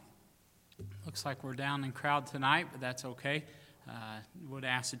Looks like we're down in crowd tonight, but that's okay. Would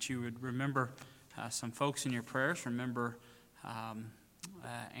ask that you would remember some folks in your prayers. Remember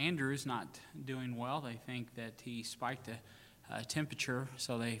Andrew's not doing well. They think that he spiked a temperature,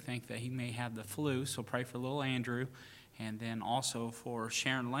 so they think that he may have the flu. So pray for little Andrew. And then also for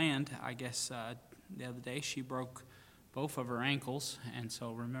Sharon Land. I guess the other day she broke both of her ankles, and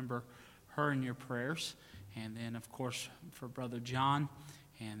so remember her in your prayers. And then, of course, for Brother John.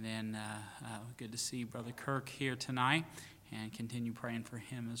 And then good to see Brother Kirk here tonight, and continue praying for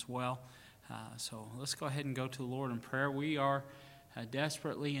him as well. So let's go ahead and go to the Lord in prayer. We are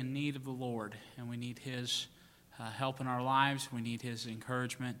desperately in need of the Lord, and we need His help in our lives. We need His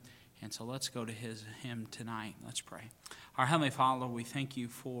encouragement, and so let's go to Him tonight. Let's pray. Our Heavenly Father, we thank You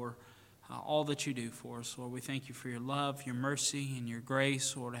for all that You do for us. Lord, we thank You for Your love, Your mercy, and Your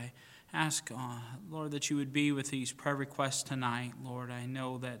grace. Lord, I ask, Lord, that You would be with these prayer requests tonight. Lord, I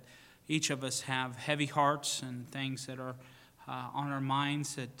know that each of us have heavy hearts and things that are on our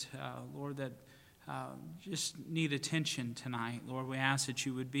minds that, Lord, that just need attention tonight. Lord, we ask that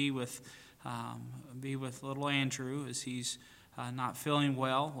You would be with little Andrew as he's not feeling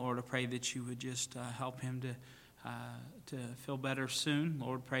well. Lord, I pray that You would just help him to feel better soon.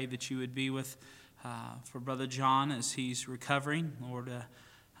 Lord, pray that You would be with for Brother John as he's recovering. Lord,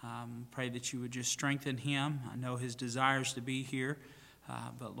 pray that You would just strengthen him. I know his desires to be here,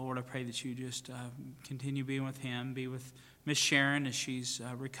 but Lord, I pray that You just continue being with him, be with Miss Sharon as she's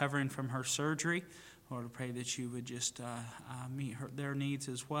recovering from her surgery. Lord, I pray that You would just meet their needs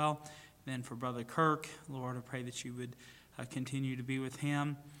as well. Then for Brother Kirk, Lord, I pray that You would continue to be with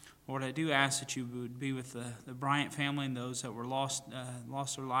him. Lord, I do ask that You would be with the Bryant family and those that were lost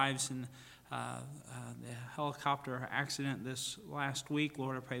their lives in the helicopter accident this last week.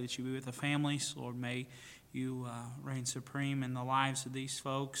 Lord, I pray that You be with the families. Lord, may You reign supreme in the lives of these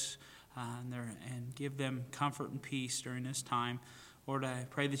folks and give them comfort and peace during this time. Lord, I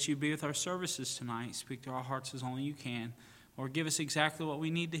pray that You be with our services tonight. Speak to our hearts as only You can. Lord, give us exactly what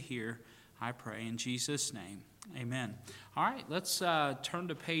we need to hear. I pray in Jesus' name. Amen. All right, let's turn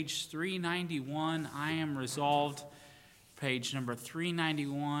to page 391. I am resolved. Page number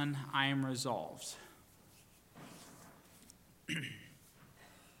 391, I am resolved.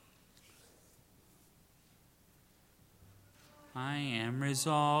 I am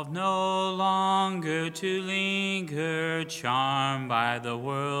resolved no longer to linger, charmed by the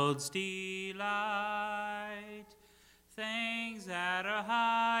world's delight. Things that are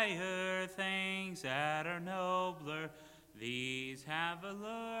higher, things that are nobler, these have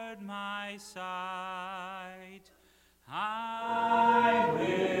allured my sight. I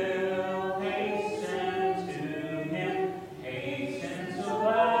will hasten to Him, hasten so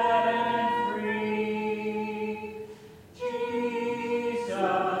glad and free. Jesus,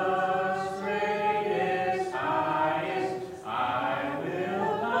 greatest, highest, I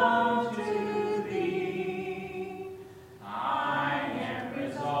will come to Thee. I am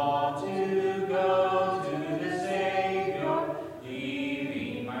resolved to go to the Savior,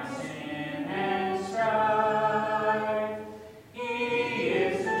 leaving my sin and strife. He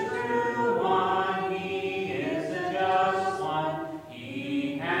is the true one.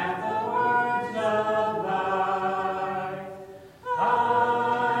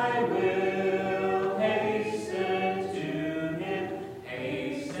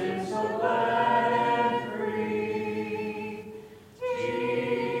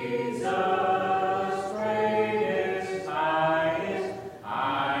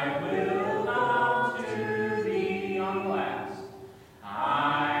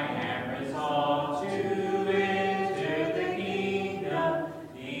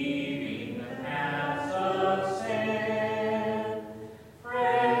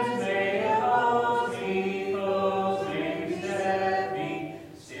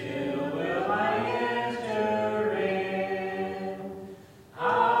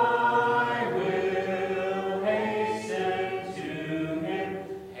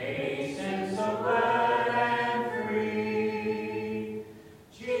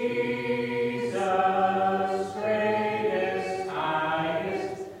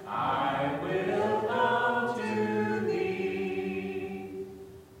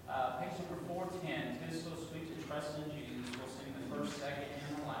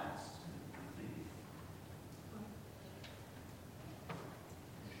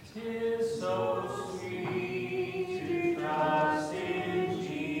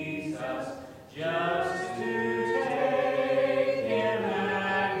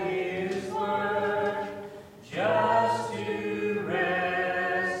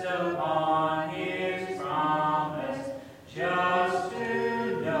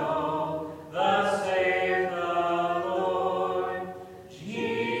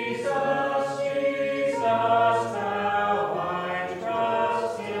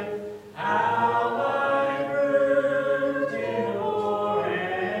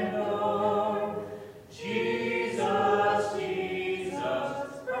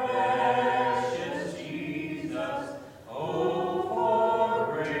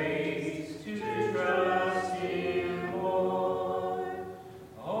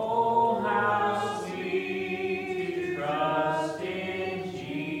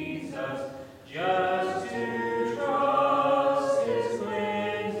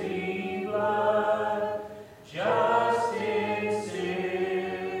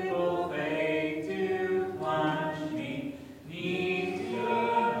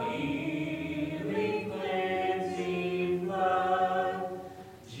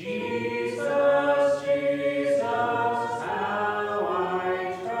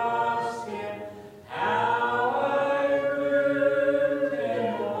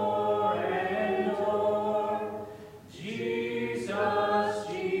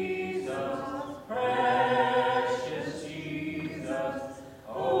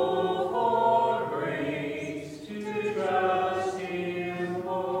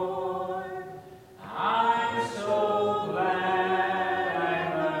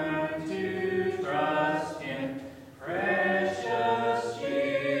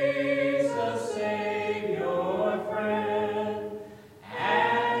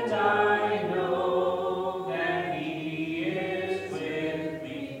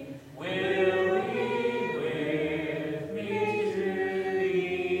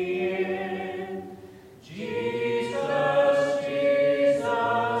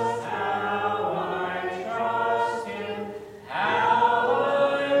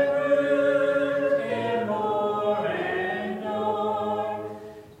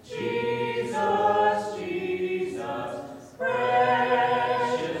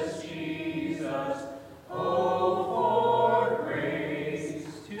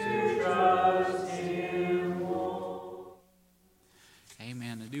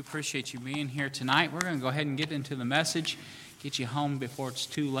 Amen. I do appreciate you being here tonight. We're going to go ahead and get into the message, get you home before it's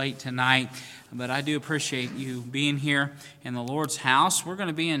too late tonight. But I do appreciate you being here in the Lord's house. We're going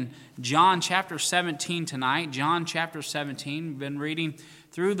to be in John chapter 17 tonight. John chapter 17. We've been reading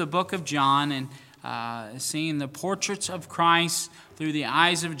through the book of John and seeing the portraits of Christ through the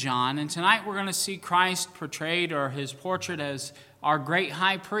eyes of John. And tonight we're going to see Christ portrayed, or his portrait, as our great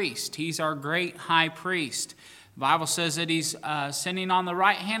high priest. He's our great high priest. The Bible says that he's sitting on the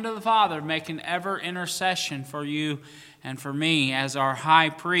right hand of the Father, making ever intercession for you and for me as our high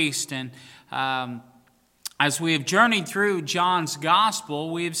priest. And as we have journeyed through John's gospel,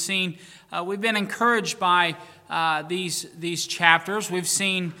 we've been encouraged by these chapters. We've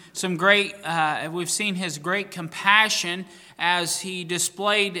seen we've seen his great compassion as he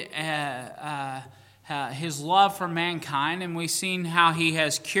displayed his love for mankind, and we've seen how he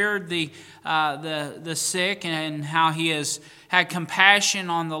has cured the sick, and how he has had compassion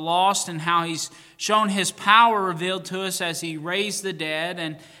on the lost, and how he's shown his power revealed to us as he raised the dead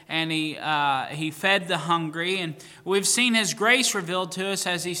and he fed the hungry, and we've seen his grace revealed to us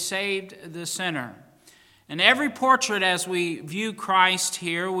as he saved the sinner. And every portrait, as we view Christ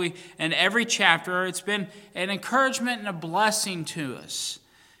here, in every chapter, it's been an encouragement and a blessing to us.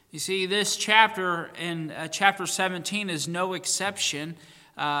 You see, this chapter, in chapter 17, is no exception.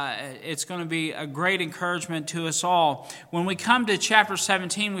 It's going to be a great encouragement to us all. When we come to chapter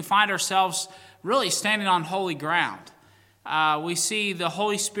 17, we find ourselves really standing on holy ground. We see the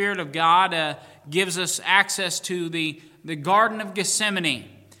Holy Spirit of God gives us access to the Garden of Gethsemane,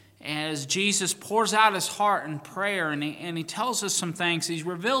 as Jesus pours out his heart in prayer, and he tells us some things. He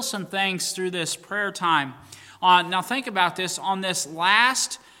reveals some things through this prayer time. Now think about this. On this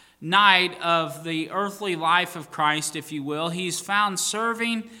last night of the earthly life of Christ, if you will, he's found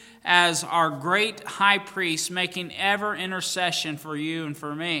serving as our great high priest, making ever intercession for you and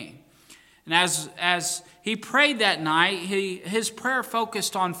for me. And as he prayed that night, his prayer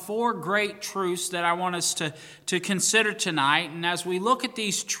focused on four great truths that I want us to consider tonight. And as we look at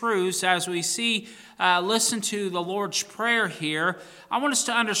these truths, as we listen to the Lord's Prayer here, I want us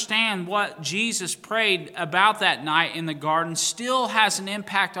to understand what Jesus prayed about that night in the garden still has an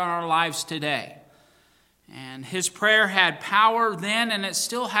impact on our lives today. And his prayer had power then, and it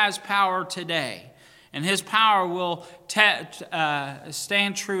still has power today. And his power will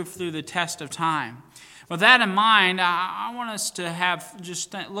stand true through the test of time. With that in mind, I want us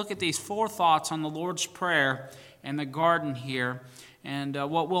to look at these four thoughts on the Lord's Prayer in the garden here. And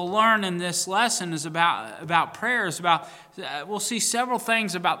what we'll learn in this lesson is about prayer. We'll see several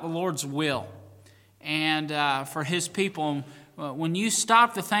things about the Lord's will and for his people. When you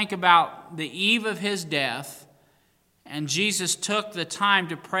stop to think about the eve of his death, and Jesus took the time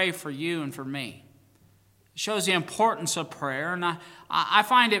to pray for you and for me, it shows the importance of prayer. And I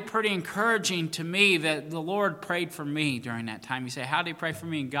find it pretty encouraging to me that the Lord prayed for me during that time. You say, how did he pray for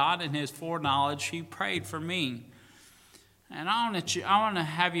me? God, in his foreknowledge, he prayed for me. And I want to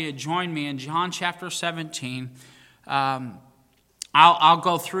have you join me in John chapter 17. I'll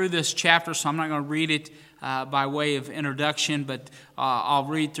go through this chapter, so I'm not going to read it by way of introduction, but I'll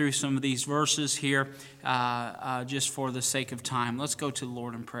read through some of these verses here just for the sake of time. Let's go to the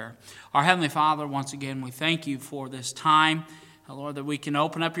Lord in prayer. Our Heavenly Father, once again, we thank you for this time, Lord, that we can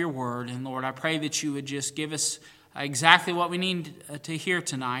open up your word. And Lord, I pray that you would just give us exactly what we need to hear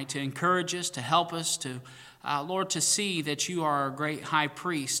tonight, to encourage us, to help us, to Lord, to see that you are a great high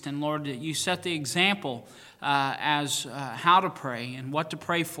priest. And Lord, that you set the example as how to pray and what to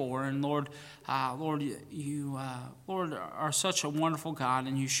pray for. And Lord, you are such a wonderful God,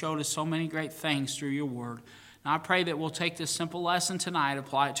 and you showed us so many great things through your word. And I pray that we'll take this simple lesson tonight,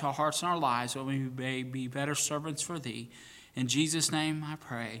 apply it to our hearts and our lives, that we may be better servants for thee. In Jesus' name I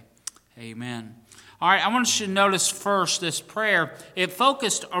pray. Amen. All right, I want you to notice first this prayer. It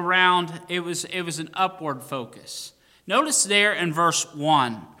focused around, it was an upward focus. Notice there in verse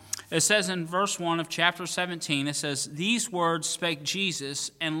 1. It says in verse 1 of chapter 17, it says, "These words spake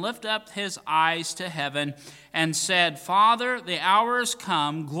Jesus, and lifted up his eyes to heaven, and said, Father, the hour is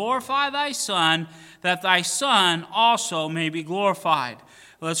come, glorify thy Son, that thy Son also may be glorified."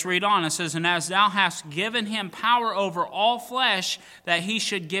 Let's read on. It says, "And as thou hast given him power over all flesh, that he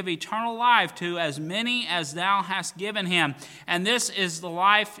should give eternal life to as many as thou hast given him. And this is the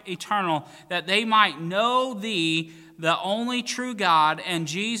life eternal, that they might know thee, the only true God, and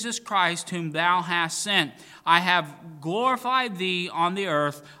Jesus Christ, whom thou hast sent. I have glorified thee on the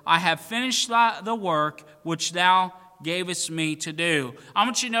earth. I have finished the work which thou gavest me to do." I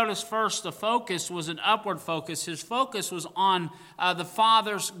want you to notice first the focus was an upward focus. His focus was on the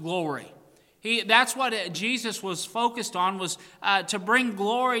Father's glory. That's what Jesus was focused on, was to bring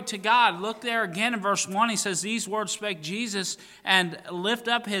glory to God. Look there again in verse 1. He says, "These words spake Jesus, and lift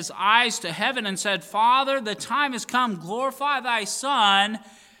up his eyes to heaven, and said, Father, the time is come, glorify thy Son,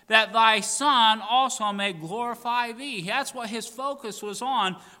 that thy Son also may glorify thee." That's what his focus was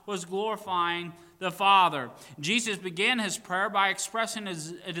on, was glorifying the Father. Jesus began his prayer by expressing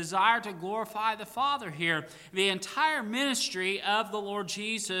a desire to glorify the Father here. The entire ministry of the Lord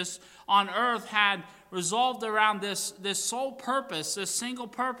Jesus on earth had resolved around this sole purpose, this single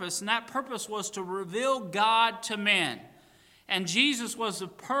purpose, and that purpose was to reveal God to men. And Jesus was the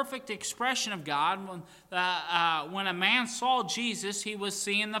perfect expression of God. When a man saw Jesus, he was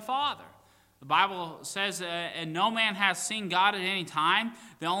seeing the Father. The Bible says, and no man has seen God at any time.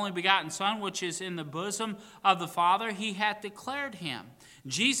 The only begotten Son, which is in the bosom of the Father, he hath declared him.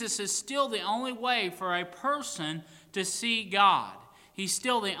 Jesus is still the only way for a person to see God. He's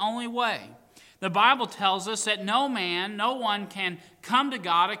still the only way. The Bible tells us that no one can come to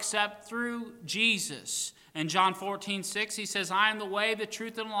God except through Jesus. In John 14:6, he says, "I am the way, the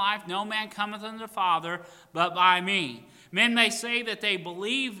truth, and the life. No man cometh unto the Father but by me." Men may say that they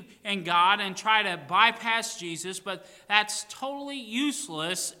believe in God and try to bypass Jesus, but that's totally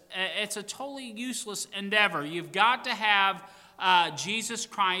useless. It's a totally useless endeavor. You've got to have Jesus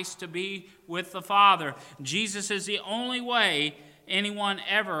Christ to be with the Father. Jesus is the only way anyone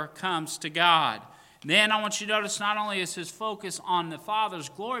ever comes to God. Then I want you to notice not only is his focus on the Father's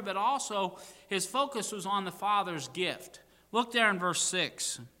glory, but also his focus was on the Father's gift. Look there in verse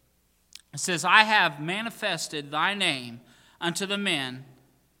 6. It says, "I have manifested thy name unto the men,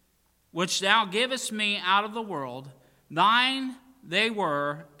 which thou gavest me out of the world. Thine they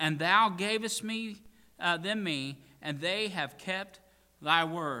were, and thou gavest them me, and they have kept thy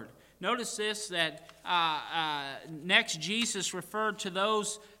word." Notice this, that next Jesus referred to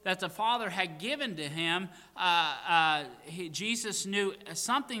those that the Father had given to him. Jesus knew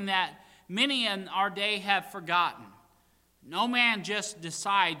something that many in our day have forgotten. No man just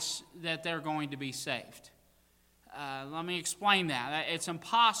decides that they're going to be saved. Let me explain that. It's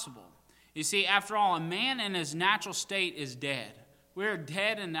impossible. You see, after all, a man in his natural state is dead. We're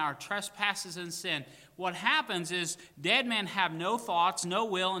dead in our trespasses and sin. What happens is dead men have no thoughts, no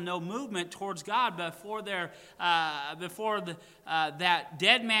will, and no movement towards God. Before that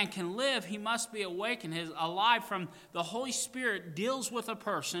dead man can live, he must be awakened, alive from the Holy Spirit deals with a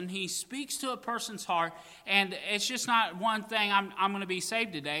person. He speaks to a person's heart, and it's just not one thing, I'm going to be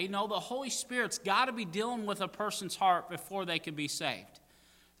saved today. No, the Holy Spirit's got to be dealing with a person's heart before they can be saved.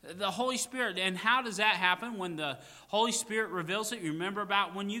 The Holy Spirit. And how does that happen? When the Holy Spirit reveals it, you remember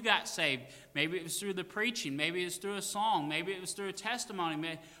about when you got saved. Maybe it was through the preaching. Maybe it was through a song. Maybe it was through a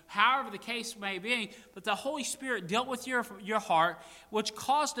testimony. However the case may be. But the Holy Spirit dealt with your heart, which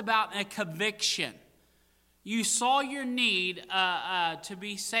caused about a conviction. You saw your need to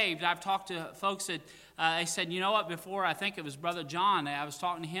be saved. I've talked to folks that they said, you know what, before, I think it was Brother John, I was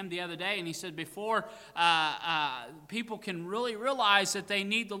talking to him the other day, and he said before people can really realize that they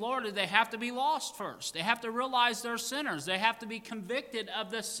need the Lord, they have to be lost first. They have to realize they're sinners. They have to be convicted of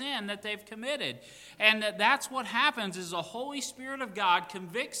the sin that they've committed. And that's what happens is the Holy Spirit of God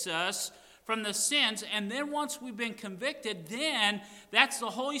convicts us from the sins, and then once we've been convicted, then that's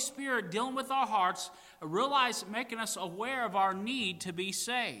the Holy Spirit dealing with our hearts, making us aware of our need to be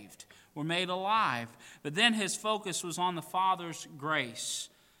saved. We're made alive. But then his focus was on the Father's grace.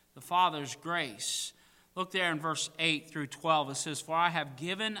 The Father's grace. Look there in verse 8 through 12. It says, "For I have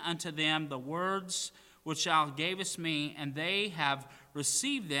given unto them the words which thou gavest me, and they have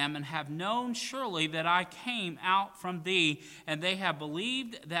received them, and have known surely that I came out from thee, and they have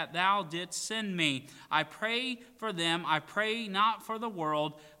believed that thou didst send me. I pray for them, I pray not for the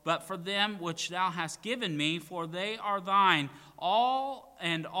world, but for them which thou hast given me, for they are thine. All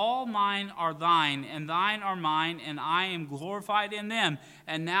mine are thine, and thine are mine, and I am glorified in them.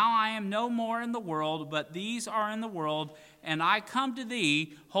 And now I am no more in the world, but these are in the world, and I come to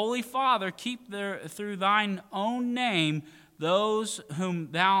thee. Holy Father, keep through thine own name those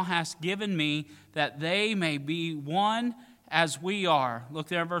whom thou hast given me, that they may be one as we are." Look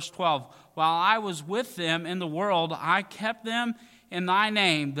there, verse 12. "While I was with them in the world, I kept them in thy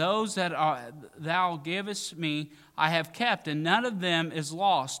name. Those that thou gavest me, I have kept, and none of them is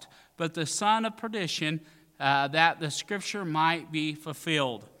lost, but the son of perdition, that the scripture might be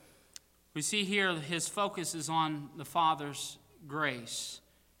fulfilled." We see here his focus is on the Father's grace.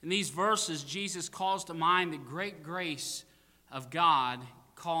 In these verses, Jesus calls to mind the great grace of God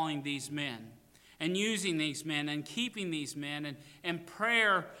calling these men and using these men and keeping these men and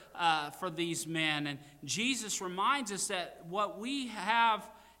prayer for these men. And Jesus reminds us that what we have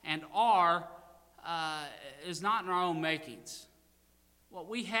and are is not in our own makings. What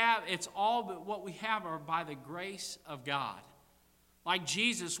we have, it's all but what we have are by the grace of God. Like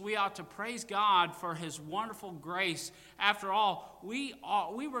Jesus, we ought to praise God for his wonderful grace. After all, we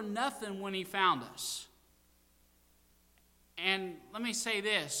were nothing when he found us. And let me say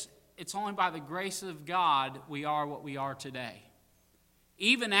this, it's only by the grace of God we are what we are today.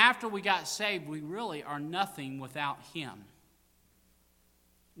 Even after we got saved, we really are nothing without him.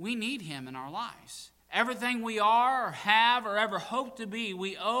 We need him in our lives. Everything we are or have or ever hope to be,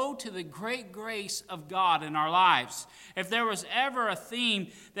 we owe to the great grace of God in our lives. If there was ever a theme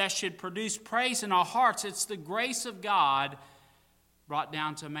that should produce praise in our hearts, it's the grace of God brought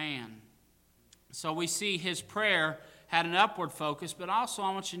down to man. So we see his prayer had an upward focus, but also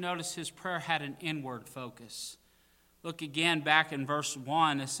I want you to notice his prayer had an inward focus. Look again back in verse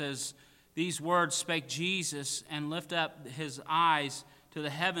 1. It says, "These words spake Jesus, and lift up his eyes to the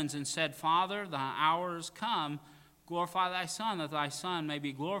heavens, and said, Father, the hour is come. Glorify thy Son, that thy Son may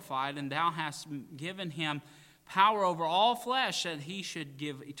be glorified. And thou hast given him power over all flesh, that he should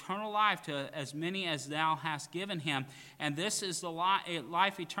give eternal life to as many as thou hast given him. And this is the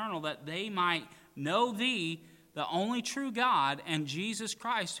life eternal, that they might know thee, the only true God, and Jesus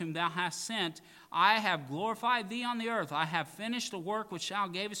Christ, whom thou hast sent. I have glorified thee on the earth. I have finished the work which thou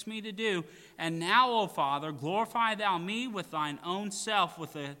gavest me to do. And now, O Father, glorify thou me with thine own self,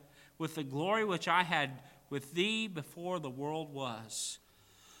 with the glory which I had with thee before the world was."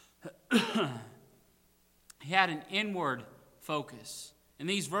 He had an inward focus. In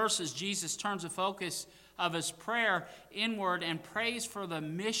these verses, Jesus turns the focus of his prayer inward and prays for the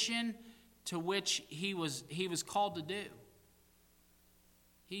mission to which he was called to do.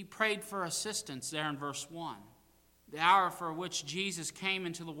 He prayed for assistance there in verse 1. The hour for which Jesus came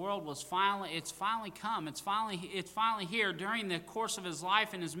into the world it's finally come. It's finally here. During the course of his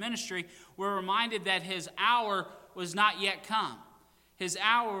life and his ministry, we're reminded that his hour was not yet come. His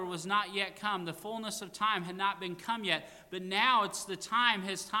hour was not yet come. The fullness of time had not been come yet. But now it's the time.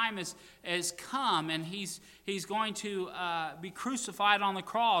 His time has come, and he's going to be crucified on the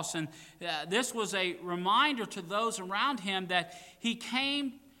cross. And this was a reminder to those around him that he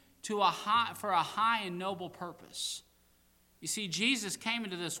came for a high and noble purpose. You see, Jesus came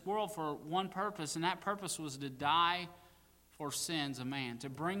into this world for one purpose, and that purpose was to die for sins of man, to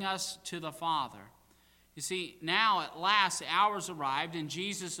bring us to the Father. You see, now at last the hour's arrived, and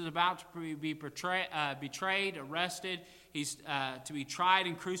Jesus is about to be betrayed, arrested. He's to be tried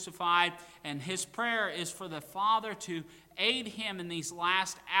and crucified, and his prayer is for the Father to aid him in these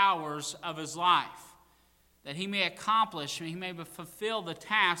last hours of his life, that he may accomplish, he may fulfill the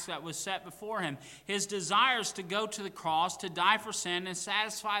task that was set before him. His desire is to go to the cross, to die for sin, and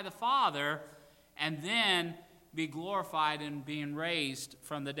satisfy the Father, and then be glorified in being raised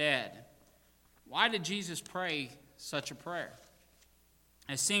from the dead. Why did Jesus pray such a prayer?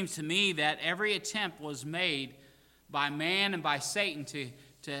 It seems to me that every attempt was made by man and by Satan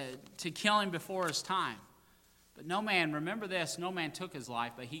to kill him before his time. But no man, remember this, no man took his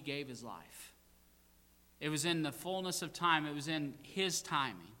life, but he gave his life. It was in the fullness of time. It was in his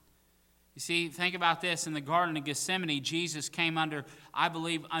timing. You see, think about this. In the Garden of Gethsemane, Jesus came under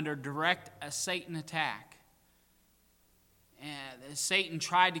direct Satan attack. And Satan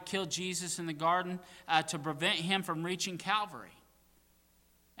tried to kill Jesus in the garden to prevent him from reaching Calvary.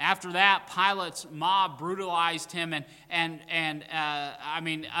 After that, Pilate's mob brutalized him, and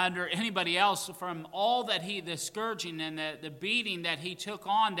under anybody else, from all that the scourging and the beating that he took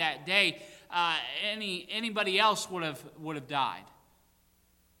on that day, anybody else would have died.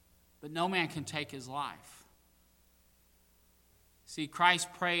 But no man can take his life. See,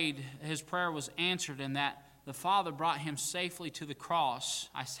 Christ prayed; his prayer was answered in that the Father brought him safely to the cross.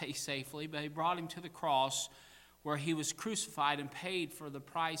 I say safely, but he brought him to the cross where he was crucified and paid for the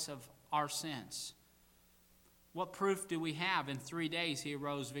price of our sins. What proof do we have? In 3 days he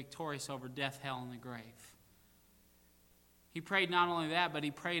arose victorious over death, hell, and the grave. He prayed not only that, but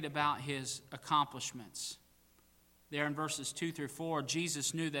he prayed about his accomplishments. There in verses 2 through 4,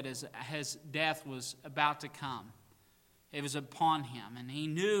 Jesus knew that his death was about to come. It was upon him, and he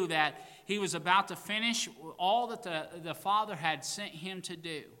knew that he was about to finish all that the Father had sent him to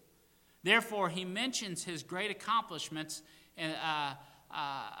do. Therefore, he mentions his great accomplishments to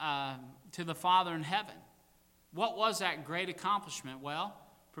the Father in heaven. What was that great accomplishment? Well,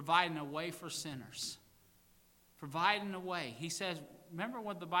 providing a way for sinners. Providing a way. He says, remember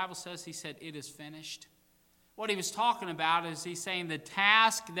what the Bible says? He said, "It is finished." What he was talking about is he's saying the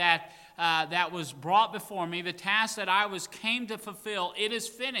task that was brought before me, the task that I came to fulfill, it is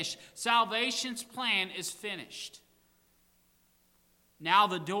finished. Salvation's plan is finished. Now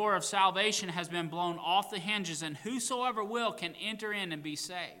the door of salvation has been blown off the hinges, and whosoever will can enter in and be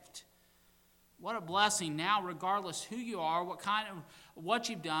saved. What a blessing. Now, regardless who you are, what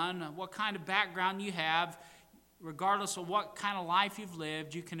you've done, what kind of background you have, regardless of what kind of life you've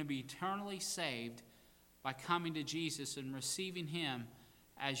lived, you can be eternally saved by coming to Jesus and receiving him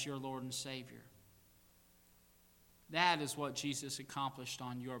as your Lord and Savior. That is what Jesus accomplished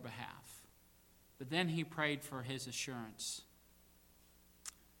on your behalf. But then he prayed for his assurance.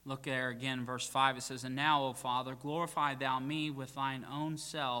 Look there again, verse 5. It says, "And now, O Father, glorify thou me with thine own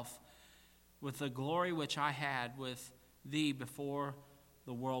self, with the glory which I had with thee before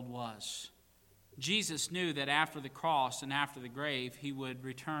the world was." Jesus knew that after the cross and after the grave, he would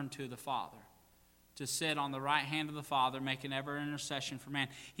return to the Father, to sit on the right hand of the Father, making ever intercession for man.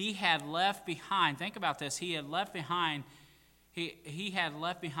 He had left behind, think about this, he had left behind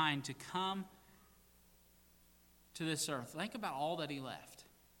to come to this earth. Think about all that he left.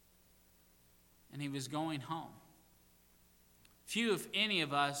 And he was going home. Few, if any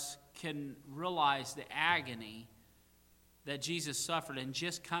of us, can realize the agony that Jesus suffered in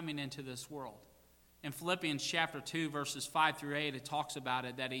just coming into this world. In Philippians chapter 2, verses 5 through 8, it talks about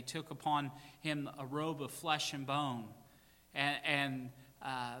it, that he took upon him a robe of flesh and bone, and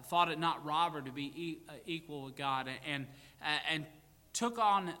thought it not robbery to be equal with God, and took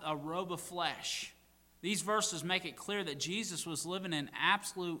on a robe of flesh. These verses make it clear that Jesus was living in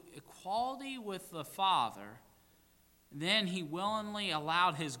absolute equality with the Father. Then he willingly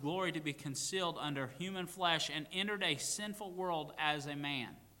allowed his glory to be concealed under human flesh and entered a sinful world as a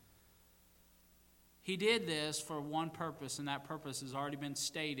man. He did this for one purpose, and that purpose has already been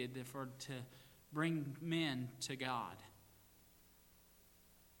stated, to bring men to God.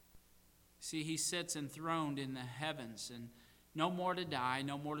 See, he sits enthroned in the heavens, and no more to die,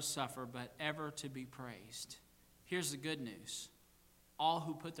 no more to suffer, but ever to be praised. Here's the good news. All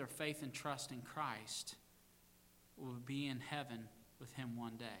who put their faith and trust in Christ will be in heaven with him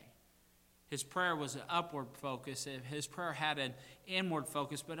one day. His prayer was an upward focus. His prayer had an inward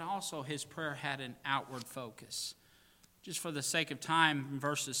focus, but also his prayer had an outward focus. Just for the sake of time, in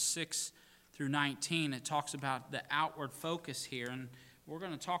verses 6 through 19, it talks about the outward focus here, and we're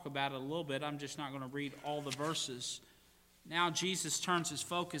going to talk about it a little bit. I'm just not going to read all the verses. Now Jesus turns his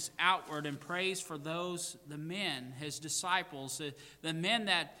focus outward and prays for the men, his disciples, the men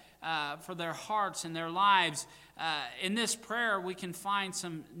that for their hearts and their lives. In this prayer, we can find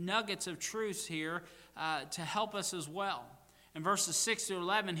some nuggets of truth here to help us as well. In verses 6 through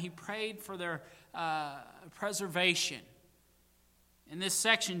 11, he prayed for their preservation. In this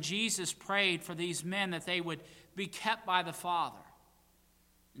section, Jesus prayed for these men that they would be kept by the Father.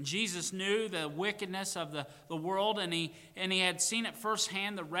 And Jesus knew the wickedness of the world, and he had seen it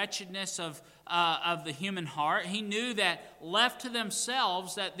firsthand, the wretchedness of the human heart. He knew that left to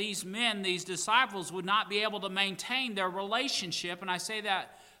themselves, that these men, these disciples, would not be able to maintain their relationship, and I say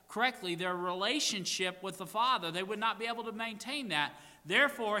that correctly, their relationship with the Father. They would not be able to maintain that.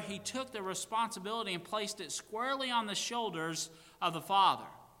 Therefore, he took the responsibility and placed it squarely on the shoulders of the Father.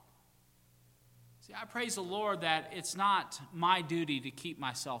 See, I praise the Lord that it's not my duty to keep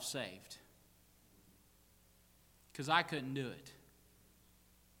myself saved, because I couldn't do it.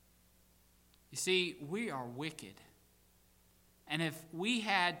 You see, we are wicked. And if we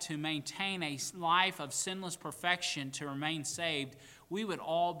had to maintain a life of sinless perfection to remain saved, we would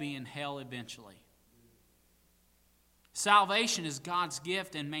all be in hell eventually. Salvation is God's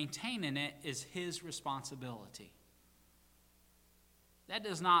gift, and maintaining it is his responsibility. That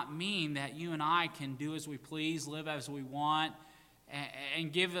does not mean that you and I can do as we please, live as we want,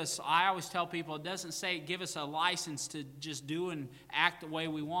 and give us, I always tell people, it doesn't say give us a license to just do and act the way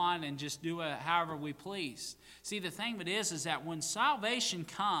we want and just do it however we please. See, the thing of it is that when salvation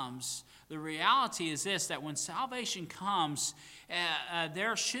comes, the reality is this, that when salvation comes,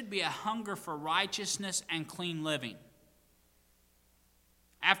 there should be a hunger for righteousness and clean living.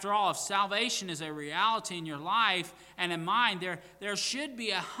 After all, if salvation is a reality in your life and in mine, there should be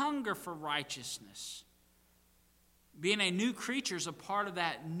a hunger for righteousness. Being a new creature is a part of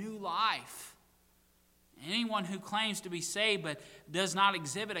that new life. Anyone who claims to be saved but does not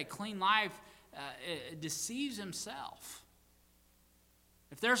exhibit a clean life deceives himself.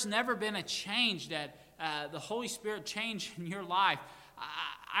 If there's never been a change, that the Holy Spirit changed in your life,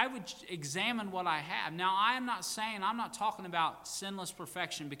 I would examine what I have. Now, I'm not talking about sinless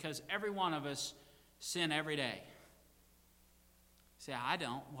perfection, because every one of us sin every day. Say, I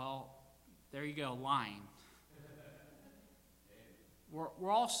don't. Well, there you go, lying.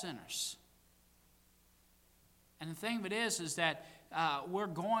 We're all sinners. And the thing of it is that we're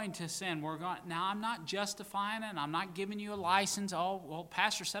going to sin. Now, I'm not justifying it. I'm not giving you a license. Oh, well,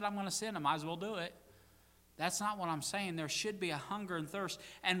 pastor said I'm going to sin. I might as well do it. That's not what I'm saying. There should be a hunger and thirst.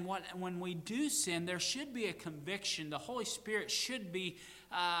 And when we do sin, there should be a conviction. The Holy Spirit should be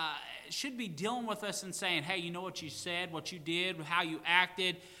dealing with us and saying, hey, you know what you said, what you did, how you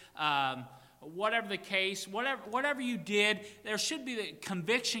acted, whatever the case, whatever you did, there should be the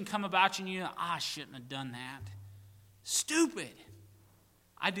conviction come about you and you know, I shouldn't have done that. Stupid.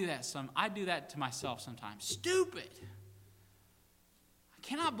 I do that to myself sometimes. Stupid. I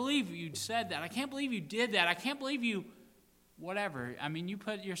cannot believe you said that. I can't believe you did that. I can't believe you, whatever. I mean, you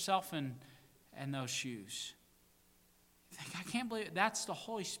put yourself in those shoes. You think, I can't believe it. That's the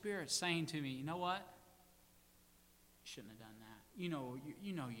Holy Spirit saying to me, you know what? You shouldn't have done that. You know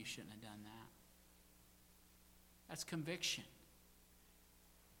you shouldn't have done that. That's conviction.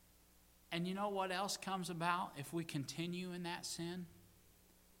 And you know what else comes about if we continue in that sin?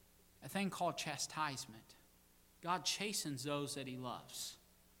 A thing called chastisement. God chastens those that he loves.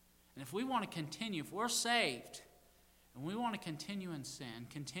 And if we want to continue, if we're saved, and we want to continue in sin,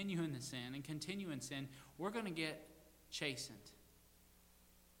 we're going to get chastened.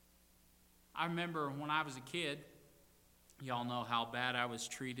 I remember when I was a kid, y'all know how bad I was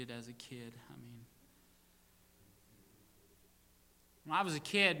treated as a kid. I mean, when I was a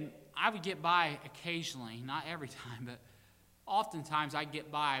kid, I would get by occasionally, not every time, but oftentimes I'd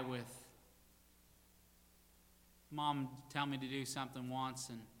get by with Mom tell me to do something once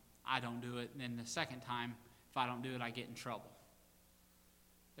and I don't do it. And then the second time, if I don't do it, I get in trouble.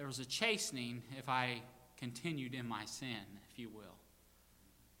 There was a chastening if I continued in my sin, if you will.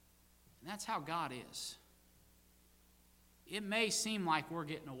 And that's how God is. It may seem like we're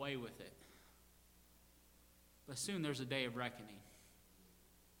getting away with it, but soon there's a day of reckoning.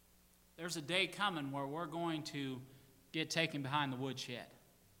 There's a day coming where we're going to get taken behind the woodshed.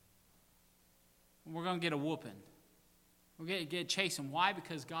 We're going to get a whooping. We're going to get chastened. Why?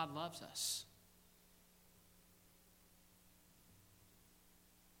 Because God loves us.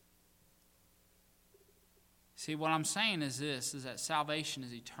 See, what I'm saying is this, is that salvation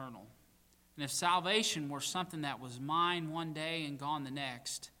is eternal. And if salvation were something that was mine one day and gone the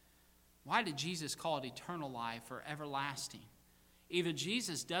next, why did Jesus call it eternal life or everlasting? Either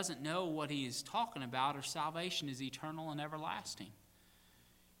Jesus doesn't know what he is talking about or salvation is eternal and everlasting.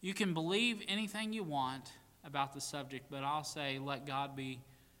 You can believe anything you want about the subject, but I'll say let God be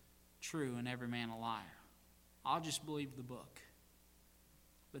true and every man a liar. I'll just believe the book.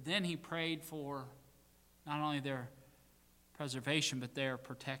 But then he prayed for not only their preservation, but their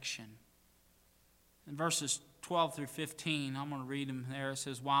protection. In verses 12 through 15, I'm going to read them there. It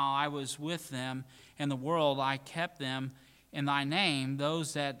says, while I was with them in the world, I kept them in thy name.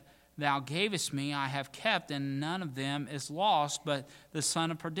 Those that thou gavest me I have kept, and none of them is lost, but the son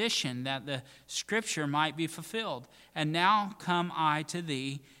of perdition, that the scripture might be fulfilled. And now come I to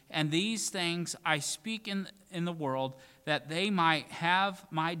thee, and these things I speak in the world, that they might have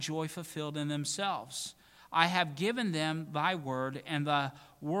my joy fulfilled in themselves. I have given them thy word, and the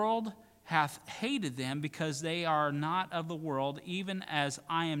world hath hated them, because they are not of the world, even as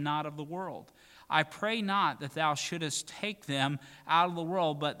I am not of the world. I pray not that thou shouldest take them out of the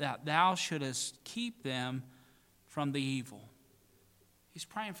world, but that thou shouldest keep them from the evil. He's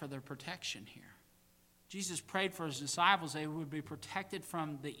praying for their protection here. Jesus prayed for his disciples they would be protected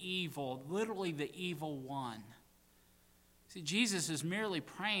from the evil, literally the evil one. See, Jesus is merely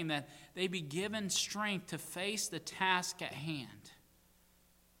praying that they be given strength to face the task at hand.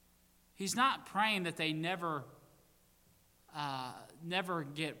 He's not praying that they never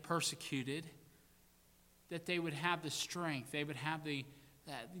get persecuted, that they would have the strength,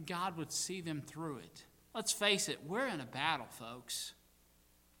 that God would see them through it. Let's face it, we're in a battle, folks.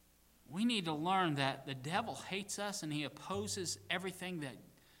 We need to learn that the devil hates us and he opposes everything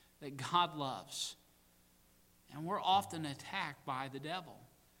that God loves. And we're often attacked by the devil.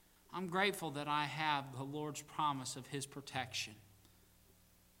 I'm grateful that I have the Lord's promise of his protection,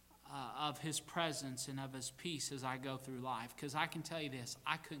 of his presence and of his peace as I go through life. Because I can tell you this,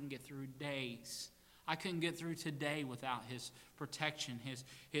 I couldn't get through days. I couldn't get through today without his protection,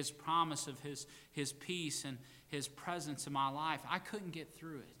 his promise of his peace and his presence in my life. I couldn't get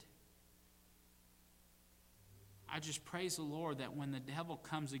through it. I just praise the Lord that when the devil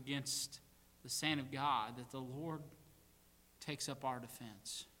comes against the saint of God, that the Lord takes up our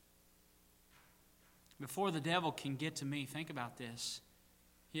defense. Before the devil can get to me, think about this.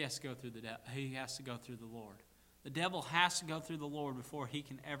 He has to go through he has to go through the Lord. The devil has to go through the Lord before he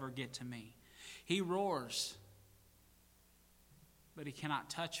can ever get to me. He roars, but he cannot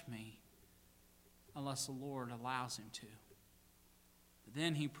touch me unless the Lord allows him to. But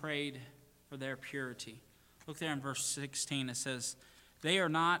then he prayed for their purity. Look there in verse 16. It says, "They are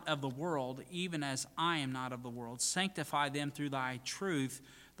not of the world, even as I am not of the world. Sanctify them through thy truth.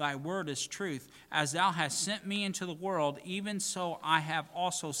 Thy word is truth. As thou hast sent me into the world, even so I have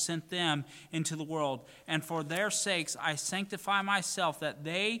also sent them into the world. And for their sakes I sanctify myself, that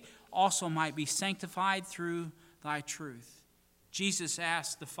they also might be sanctified through thy truth." Jesus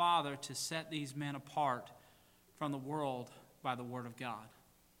asked the Father to set these men apart from the world by the word of God.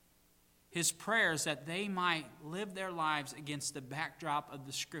 His prayer is that they might live their lives against the backdrop of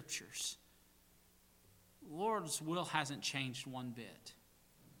the Scriptures. The Lord's will hasn't changed one bit.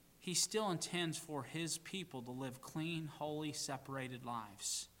 He still intends for his people to live clean, holy, separated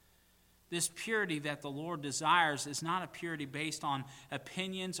lives. This purity that the Lord desires is not a purity based on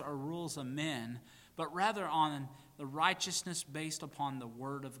opinions or rules of men, but rather on the righteousness based upon the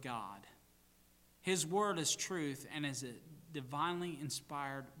Word of God. His Word is truth and is a divinely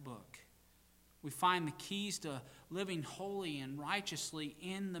inspired book. We find the keys to living holy and righteously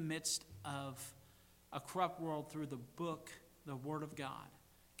in the midst of a corrupt world through the book, the Word of God.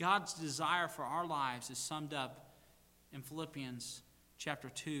 God's desire for our lives is summed up in Philippians chapter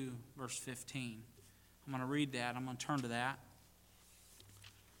 2, verse 15. I'm going to read that. I'm going to turn to that.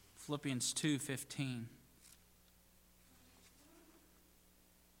 Philippians 2:15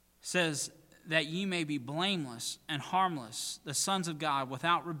 says, "That ye may be blameless and harmless, the sons of God,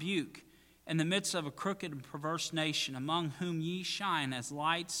 without rebuke, in the midst of a crooked and perverse nation, among whom ye shine as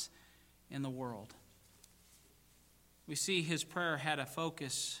lights in the world." We see his prayer had a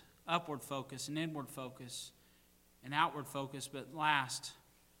focus, upward focus, an inward focus, an outward focus, but last,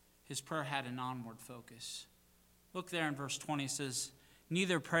 his prayer had an onward focus. Look there in verse 20, it says,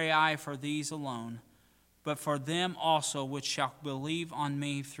 "Neither pray I for these alone, but for them also which shall believe on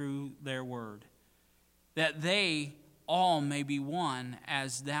me through their word, that they all may be one,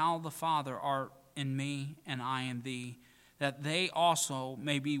 as thou the Father art in me and I in thee, that they also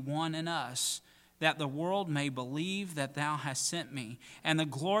may be one in us, that the world may believe that thou hast sent me. And the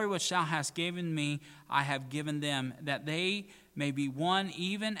glory which thou hast given me I have given them, that they may be one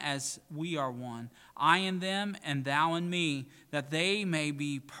even as we are one, I in them and thou in me, that they may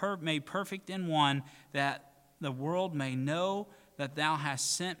be made perfect in one, that the world may know that thou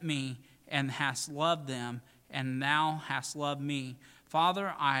hast sent me and hast loved them, and thou hast loved me. Father,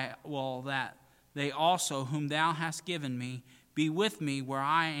 I will that they also whom thou hast given me be with me where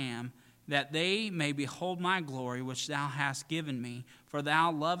I am, that they may behold my glory which thou hast given me. For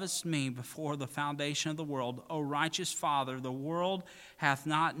thou lovest me before the foundation of the world. O righteous Father, the world hath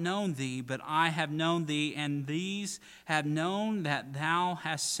not known thee, but I have known thee, and these have known that thou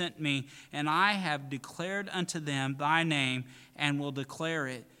hast sent me. And I have declared unto them thy name, and will declare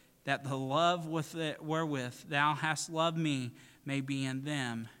it, that the love wherewith thou hast loved me may be in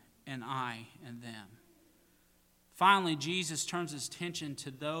them, and I in them." Finally, Jesus turns his attention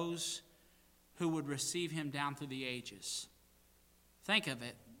to those who would receive him down through the ages. Think of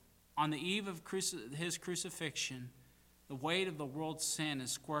it. On the eve of his crucifixion, the weight of the world's sin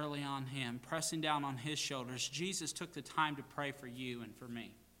is squarely on him, pressing down on his shoulders. Jesus took the time to pray for you and for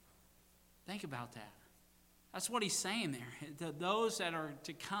me. Think about that. That's what he's saying there. Those that are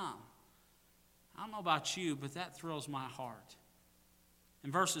to come. I don't know about you, but that thrills my heart.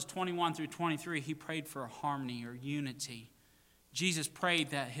 In verses 21 through 23, he prayed for harmony or unity. Jesus prayed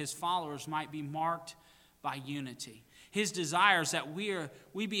that his followers might be marked by unity. His desire is that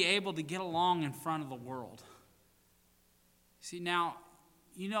we be able to get along in front of the world. See, now,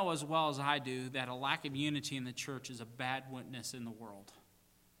 you know as well as I do that a lack of unity in the church is a bad witness in the world.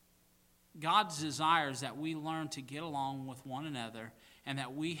 God's desire is that we learn to get along with one another and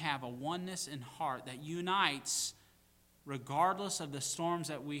that we have a oneness in heart that unites regardless of the storms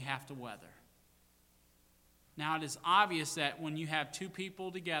that we have to weather. Now, it is obvious that when you have two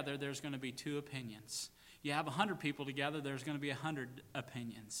people together, there's going to be two opinions. You have 100 people together, there's going to be 100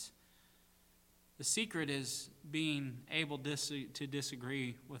 opinions. The secret is being able to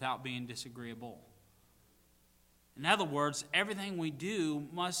disagree without being disagreeable. In other words, everything we do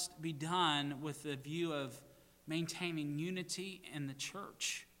must be done with the view of maintaining unity in the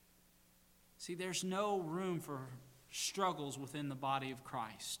church. See, there's no room for struggles within the body of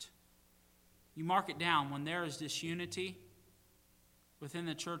Christ. You mark it down, when there is disunity within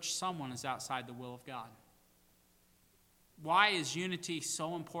the church, someone is outside the will of God. Why is unity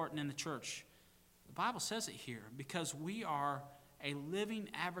so important in the church? The Bible says it here, because we are a living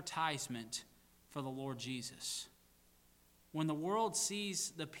advertisement for the Lord Jesus. When the world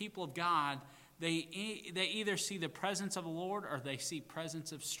sees the people of God, they either see the presence of the Lord or they see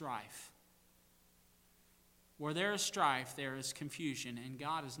presence of strife. Where there is strife, there is confusion, and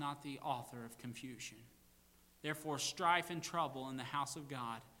God is not the author of confusion. Therefore, strife and trouble in the house of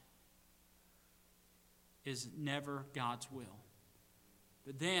God is never God's will.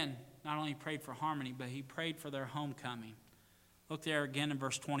 But then, not only he prayed for harmony, but he prayed for their homecoming. Look there again in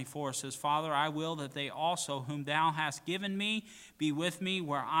verse 24. It says, Father, I will that they also, whom thou hast given me, be with me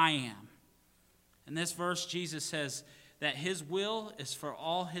where I am. In this verse, Jesus says that his will is for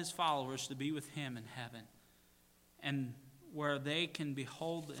all his followers to be with him in heaven, and where they can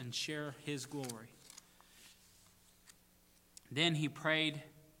behold and share his glory. Then he prayed,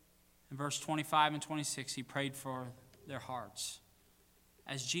 in verse 25 and 26, he prayed for their hearts.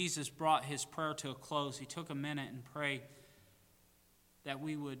 As Jesus brought his prayer to a close, he took a minute and prayed that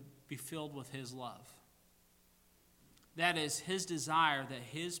we would be filled with his love. That is his desire that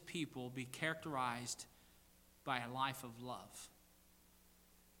his people be characterized by a life of love.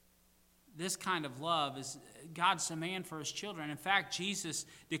 This kind of love is God's demand for his children. In fact, Jesus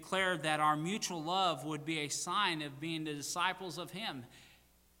declared that our mutual love would be a sign of being the disciples of him.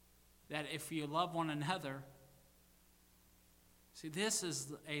 That if you love one another, see, this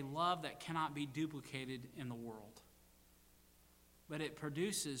is a love that cannot be duplicated in the world. But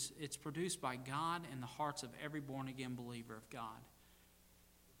it's produced by God in the hearts of every born-again believer of God.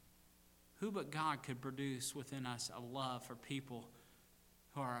 Who but God could produce within us a love for people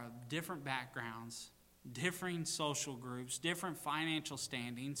who are of different backgrounds, differing social groups, different financial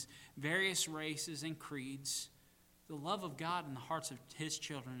standings, various races and creeds? The love of God in the hearts of his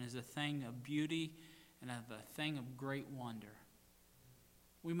children is a thing of beauty and of a thing of great wonder.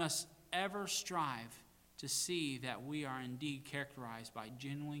 We must ever strive to see that we are indeed characterized by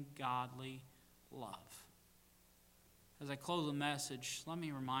genuinely godly love. As I close the message, let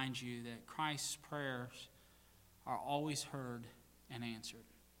me remind you that Christ's prayers are always heard and answered.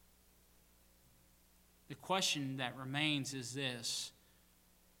 The question that remains is this: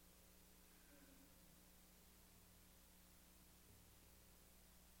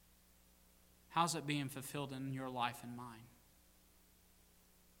 how's it being fulfilled in your life and mine?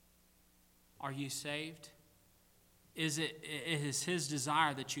 Are you saved? Is his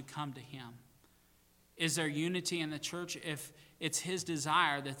desire that you come to him? Is there unity in the church? If it's his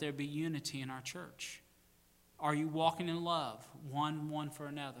desire that there be unity in our church. Are you walking in love, one for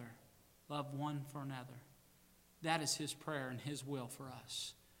another? Love one for another. That is his prayer and his will for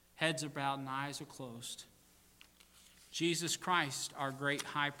us. Heads are bowed and eyes are closed. Jesus Christ, our great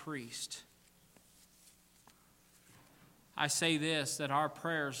high priest. I say this, that our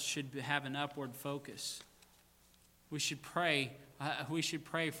prayers should have an upward focus. We should pray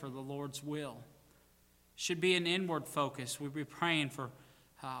for the Lord's will. Should be an inward focus. We'd be praying for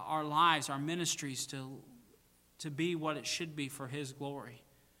our lives, our ministries to be what it should be for his glory.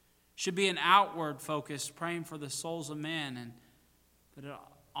 Should be an outward focus, praying for the souls of men, but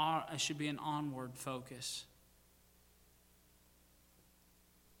it should be an onward focus.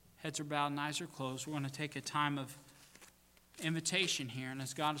 Heads are bowed and eyes are closed. We're going to take a time of invitation here, and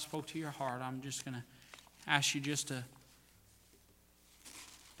as God has spoke to your heart, I'm just going to ask you just to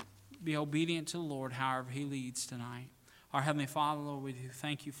be obedient to the Lord however he leads tonight. Our Heavenly Father, Lord, we do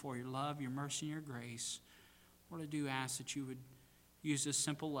thank you for your love, your mercy, and your grace. Lord, I do ask that you would use this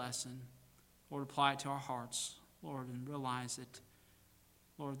simple lesson, Lord, apply it to our hearts, Lord, and realize that,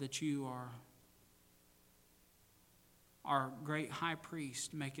 Lord, that you are our great high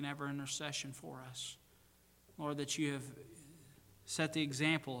priest, making ever intercession for us. Lord, that you have set the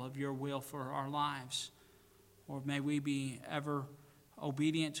example of your will for our lives. Lord, may we be ever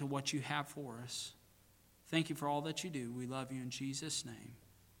obedient to what you have for us. Thank you for all that you do. We love you in Jesus' name.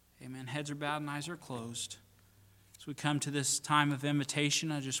 Amen. Heads are bowed and eyes are closed. As we come to this time of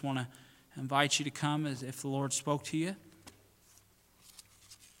invitation, I just want to invite you to come as if the Lord spoke to you.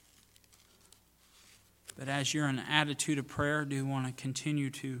 But as you're in an attitude of prayer, do want to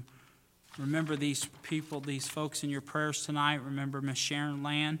continue to remember these people, these folks in your prayers tonight. Remember Miss Sharon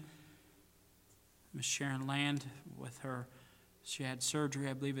Land. Miss Sharon Land with her, she had surgery,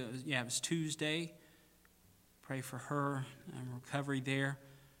 I believe it was Tuesday. Pray for her and recovery there.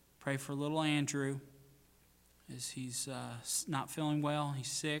 Pray for little Andrew as he's not feeling well.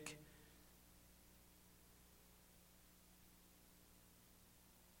 He's sick.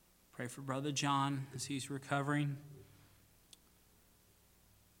 Pray for Brother John as he's recovering.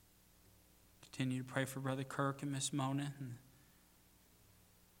 Continue to pray for Brother Kirk and Miss Mona.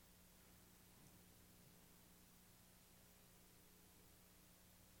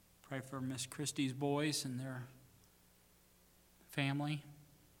 Pray for Miss Christie's boys and their family,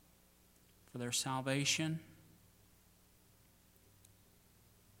 for their salvation.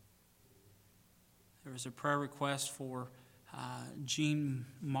 There was a prayer request for Jean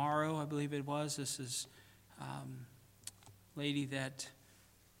Morrow, I believe it was. This is lady that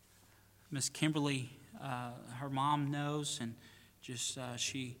Miss Kimberly, her mom knows, and just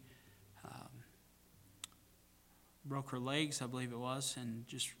she broke her legs, I believe it was, and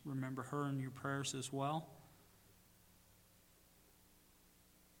just remember her in your prayers as well.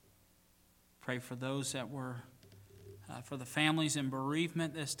 Pray for those that were, for the families in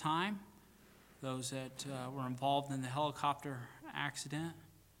bereavement this time, those that were involved in the helicopter accident.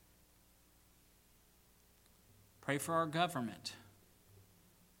 Pray for our government.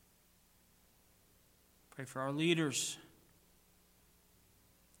 Pray for our leaders.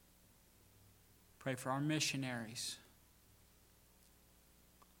 Pray for our missionaries.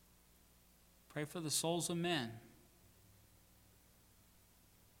 Pray for the souls of men.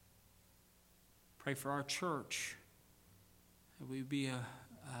 Pray for our church, that we be a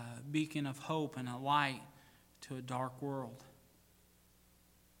beacon of hope and a light to a dark world.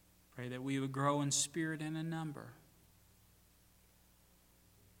 Pray that we would grow in spirit and in number.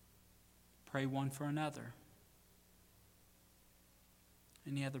 Pray one for another.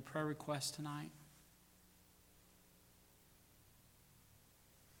 Any other prayer requests tonight?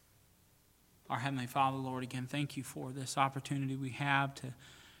 Our Heavenly Father, Lord, again, thank you for this opportunity we have to,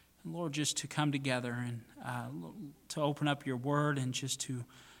 Lord, just to come together and to open up your word and just to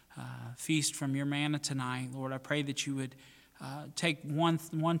feast from your manna tonight. Lord, I pray that you would take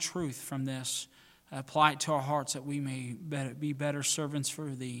one truth from this, apply it to our hearts that we may be better servants for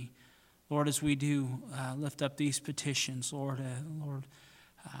thee. Lord, as we do lift up these petitions, Lord,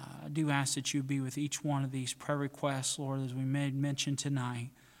 I do ask that you be with each one of these prayer requests, Lord, as we made mention tonight.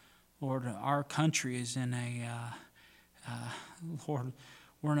 Lord, our country is in Lord,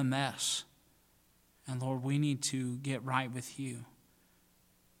 we're in a mess. And Lord, we need to get right with you.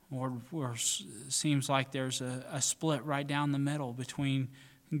 Lord, seems like there's a split right down the middle between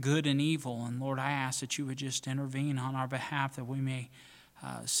good and evil. And Lord, I ask that you would just intervene on our behalf, that we may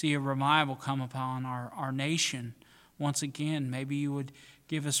see a revival come upon our nation. Once again, maybe you would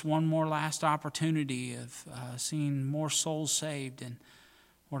give us one more last opportunity of seeing more souls saved. And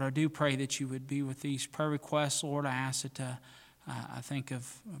Lord, I do pray that you would be with these prayer requests. Lord, I ask that I think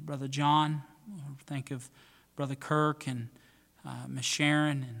of Brother John, Lord, think of Brother Kirk and Miss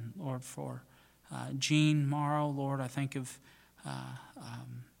Sharon, and Lord, for Jean Morrow. Lord, I think of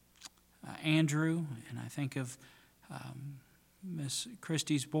Andrew, and I think of Miss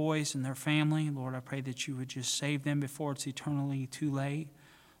Christie's boys and their family. Lord, I pray that you would just save them before it's eternally too late.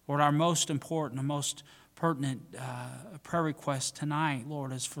 Lord, our most important and most pertinent prayer request tonight,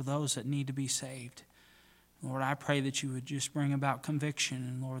 Lord, is for those that need to be saved. Lord, I pray that you would just bring about conviction,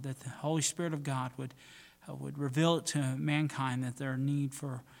 and Lord, that the Holy Spirit of God would reveal it to mankind that their need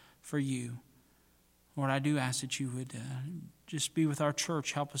for you. Lord, I do ask that you would just be with our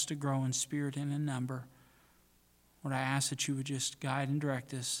church, help us to grow in spirit and in number. Lord, I ask that you would just guide and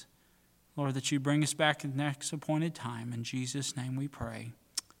direct us. Lord, that you bring us back at the next appointed time. In Jesus' name we pray.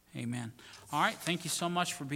 Amen. All right, thank you so much for being